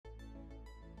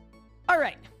All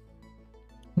right.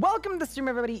 Welcome to the stream,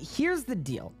 everybody. Here's the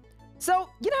deal. So,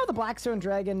 you know how the Blackstone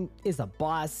Dragon is a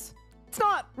boss? It's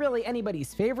not really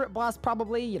anybody's favorite boss,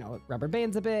 probably. You know, it rubber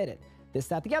bands a bit, and this,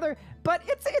 that, together. But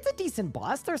it's a decent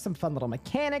boss. There's some fun little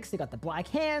mechanics. You got the black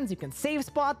hands. You can save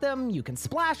spot them. You can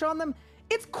splash on them.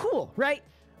 It's cool, right?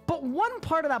 But one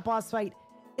part of that boss fight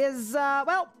is,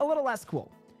 well, a little less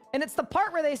cool. And it's the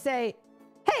part where they say,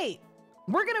 hey,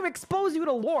 we're going to expose you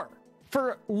to lore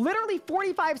for literally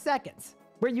 45 seconds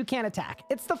where you can't attack.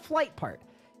 It's the flight part.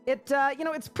 You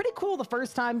know, it's pretty cool the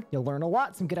first time. You'll learn a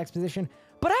lot, some good exposition.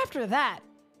 But after that,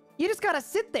 you just got to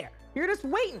sit there. You're just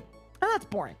waiting. And that's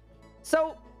boring.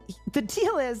 So the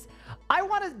deal is, I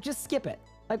want to just skip it.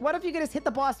 Like, what if you could just hit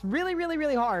the boss really, really,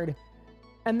 really hard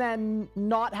and then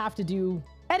not have to do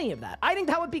any of that? I think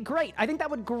that would be great. I think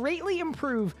that would greatly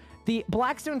improve the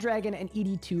Blackstone Dragon and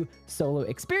ED2 solo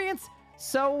experience.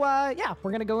 So yeah,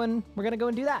 we're gonna go and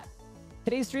do that.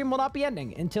 Today's stream will not be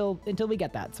ending until we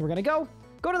get that. So we're gonna go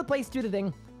to the place, do the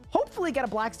thing, hopefully get a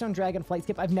Blackstone Dragon flight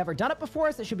skip. I've never done it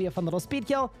before, so it should be a fun little speed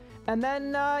kill. And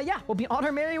then yeah, we'll be on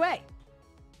our merry way.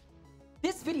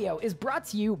 This video is brought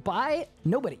to you by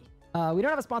nobody. We don't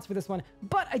have a sponsor for this one,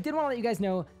 but I did want to let you guys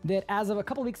know that as of a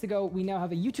couple weeks ago, we now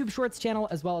have a YouTube Shorts channel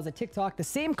as well as a TikTok. The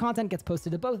same content gets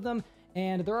posted to both of them,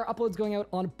 and there are uploads going out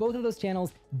on both of those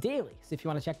channels daily. So if you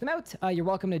want to check them out, you're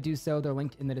welcome to do so. They're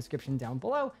linked in the description down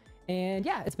below. And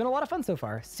yeah, it's been a lot of fun so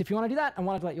far. So if you want to do that, I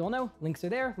wanted to let you all know, links are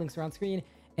there, links are on screen.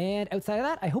 And outside of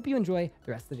that, I hope you enjoy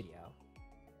the rest of the video.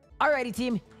 Alrighty,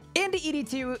 team, into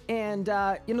ED2. And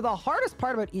you know, the hardest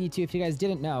part about ED2, if you guys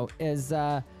didn't know, is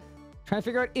trying to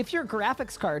figure out if your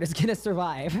graphics card is gonna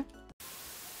survive.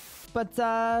 But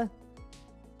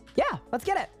yeah, let's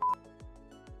get it.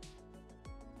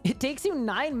 It takes you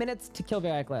 9 minutes to kill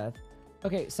Varaclith.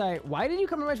 Okay, sorry, why did you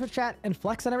come to my Twitch chat and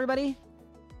flex on everybody? Do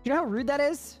you know how rude that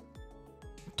is?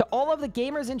 To all of the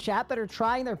gamers in chat that are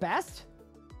trying their best?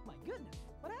 Oh my goodness,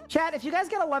 what happened? Chat, if you guys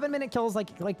get 11-minute kills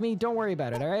like me, don't worry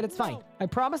about it, all right? It's fine. I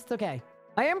promise it's okay.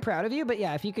 I am proud of you, but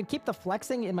yeah, if you could keep the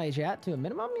flexing in my chat to a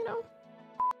minimum, you know?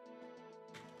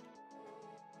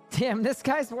 Damn, this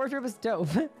guy's wardrobe is dope.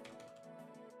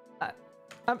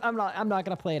 I'm not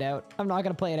gonna play it out. I'm not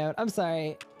gonna play it out. I'm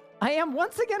sorry. I am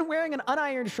once again wearing an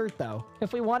unironed shirt, though.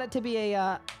 If we want it to be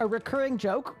a recurring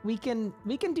joke, we can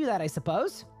do that, I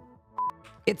suppose.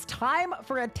 It's time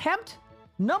for attempt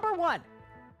number 1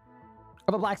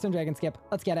 of a Blackstone Dragon skip.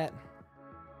 Let's get it.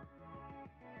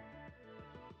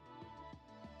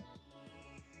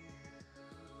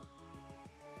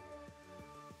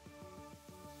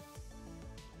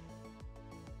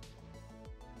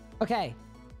 Okay.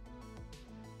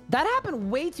 That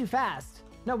happened way too fast.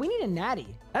 No, we need a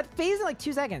natty. That phase in like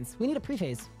 2 seconds. We need a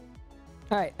pre-phase.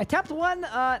 All right, attempt 1,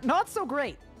 not so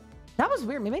great. That was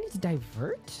weird. Maybe I need to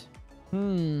divert?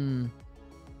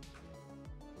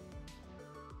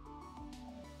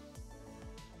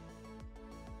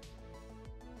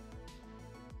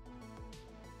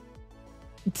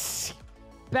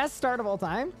 Best start of all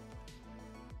time.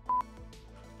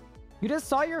 You just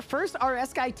saw your first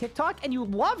RS guy TikTok and you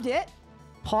loved it.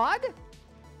 Pog?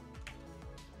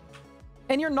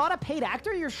 And you're not a paid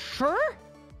actor? You're sure?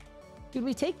 Dude,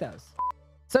 we take those.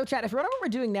 So chat, if you wonder what we're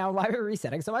doing now, why we're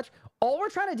resetting so much, all we're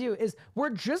trying to do is we're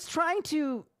just trying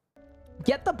to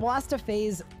get the boss to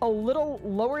phase a little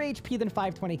lower HP than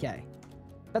 520k.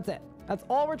 That's it. That's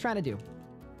all we're trying to do.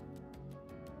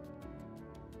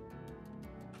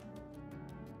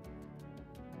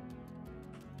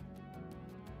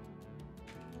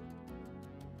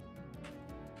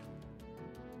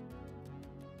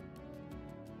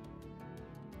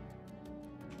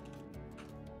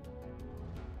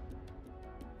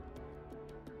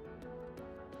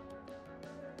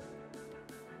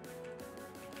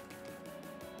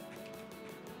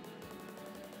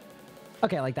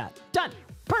 Okay, like that. Done.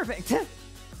 Perfect. Wait,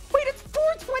 it's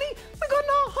 420? We got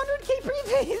a 100k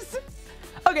pre-phase.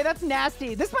 Okay, that's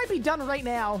nasty. This might be done right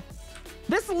now.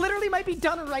 This literally might be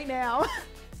done right now.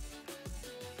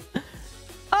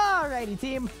 Alrighty,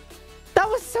 team. That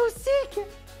was so sick.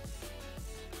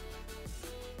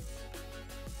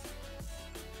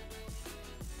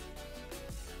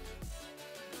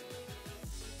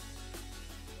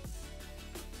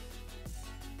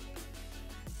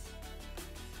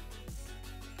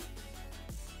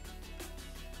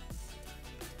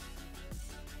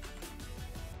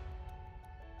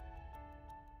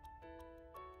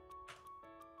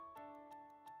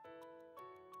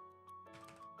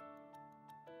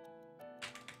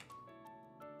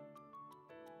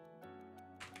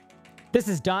 This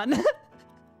is done.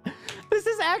 This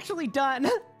is actually done.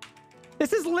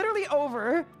 This is literally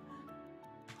over.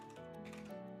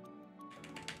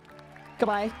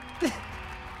 Goodbye.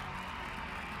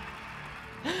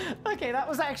 Okay, that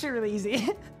was actually really easy.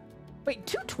 Wait,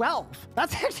 212.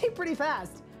 That's actually pretty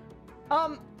fast.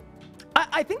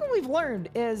 I think what we've learned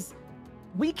is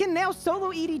we can now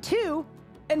solo ED2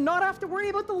 and not have to worry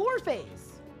about the lore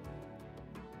phase.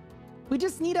 We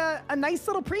just need a nice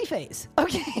little pre-phase.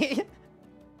 Okay.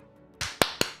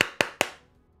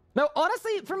 No,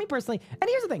 honestly, for me personally, and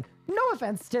here's the thing, no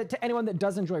offense to anyone that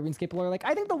does enjoy RuneScape lore, like,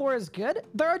 I think the lore is good.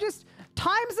 There are just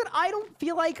times that I don't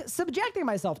feel like subjecting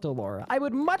myself to lore. I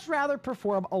would much rather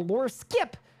perform a lore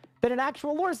skip than an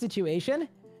actual lore situation.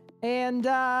 And,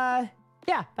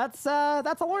 yeah, that's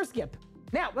a lore skip.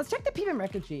 Now, let's check the PVM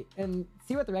record sheet and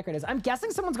see what the record is. I'm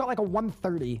guessing someone's got like a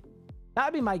 130. That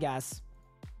would be my guess.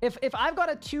 If I've got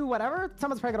a 2 whatever,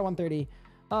 someone's probably got a 130.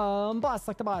 Boss,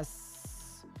 select the boss.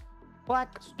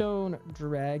 Blackstone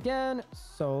Dragon,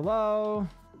 solo,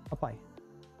 apply.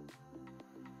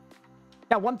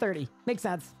 Yeah, 130. Makes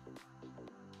sense.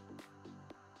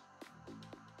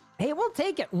 Hey, we'll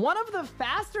take it. One of the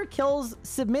faster kills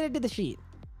submitted to the sheet.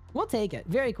 We'll take it.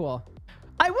 Very cool.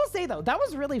 I will say, though, that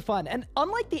was really fun. And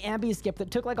unlike the ambi skip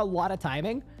that took like a lot of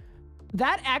timing,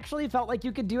 that actually felt like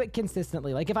you could do it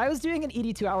consistently. Like if I was doing an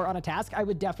 82 hour on a task, I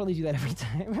would definitely do that every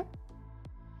time.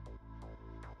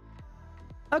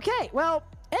 Okay, well,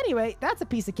 anyway, that's a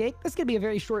piece of cake. This could be a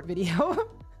very short video,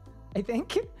 I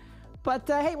think. But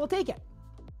hey, we'll take it.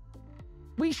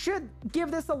 We should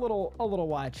give this a little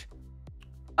watch.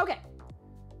 Okay,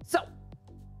 so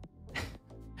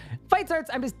fight starts.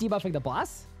 I'm just debuffing the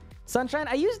boss. Sunshine,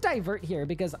 I use Divert here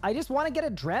because I just want to get a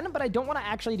Dren, but I don't want to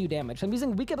actually do damage. So I'm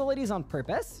using weak abilities on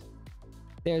purpose.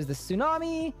 There's the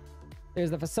Tsunami.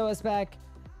 There's the Fasoa spec.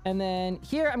 And then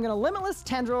here, I'm going to Limitless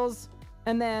Tendrils.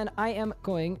 And then I am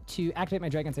going to activate my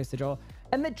Dragon Slayer Sigil.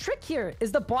 And the trick here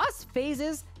is the boss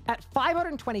phases at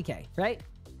 520k, right?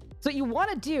 So what you want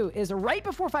to do is right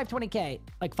before 520k,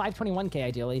 like 521k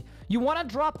ideally, you want to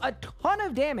drop a ton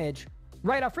of damage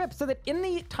right off rip so that in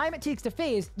the time it takes to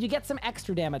phase, you get some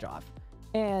extra damage off.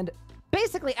 And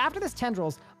basically after this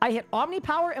Tendrils, I hit Omni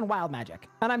Power and Wild Magic.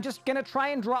 And I'm just going to try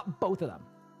and drop both of them.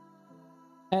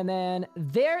 And then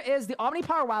there is the Omni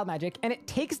Power Wild Magic, and it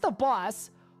takes the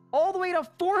boss all the way to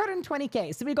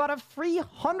 420k. So we got a free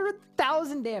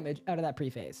 100,000 damage out of that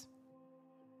pre-phase.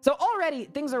 So already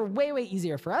things are way, way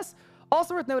easier for us.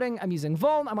 Also worth noting, I'm using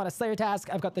Vuln. I'm on a Slayer task.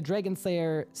 I've got the Dragon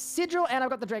Slayer Sigil, and I've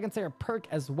got the Dragon Slayer perk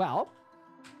as well.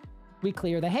 We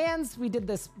clear the hands. We did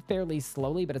this fairly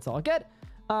slowly, but it's all good.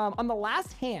 On the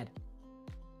last hand,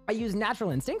 I use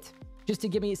Natural Instinct just to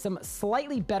give me some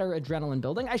slightly better adrenaline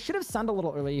building. I should have sunned a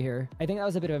little earlier here. I think that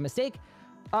was a bit of a mistake.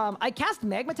 I cast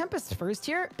Magma Tempest first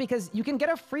here because you can get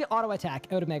a free auto attack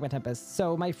out of Magma Tempest.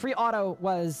 So my free auto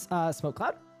was Smoke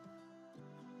Cloud,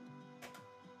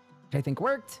 which I think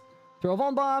worked. Throw a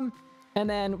Vuln Bomb, and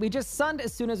then we just sunned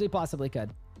as soon as we possibly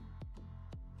could.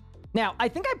 Now, I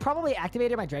think I probably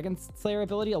activated my Dragon Slayer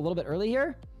ability a little bit early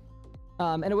here,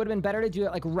 and it would have been better to do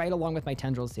it like right along with my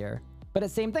Tendrils here. But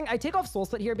it's same thing. I take off Soul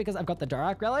Split here because I've got the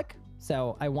Darok Relic,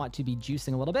 so I want to be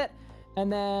juicing a little bit. And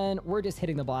then we're just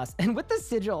hitting the boss. And with the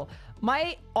Sigil,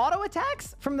 my auto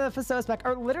attacks from the Fasoa spec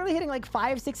are literally hitting like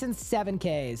 5, 6, and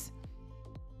 7Ks.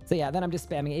 So yeah, then I'm just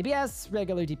spamming ABS,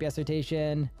 regular DPS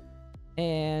rotation.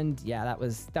 And yeah, that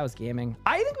was gaming.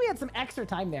 I think we had some extra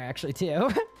time there actually too.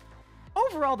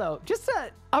 Overall though, just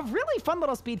a really fun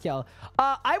little speed kill.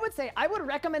 I would say I would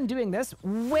recommend doing this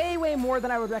way, way more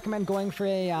than I would recommend going for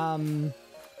a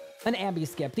an ambi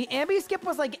skip. The ambi skip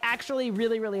was like actually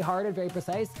really, really hard and very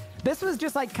precise. This was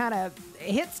just like kind of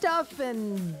hit stuff,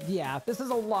 and yeah, this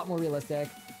is a lot more realistic.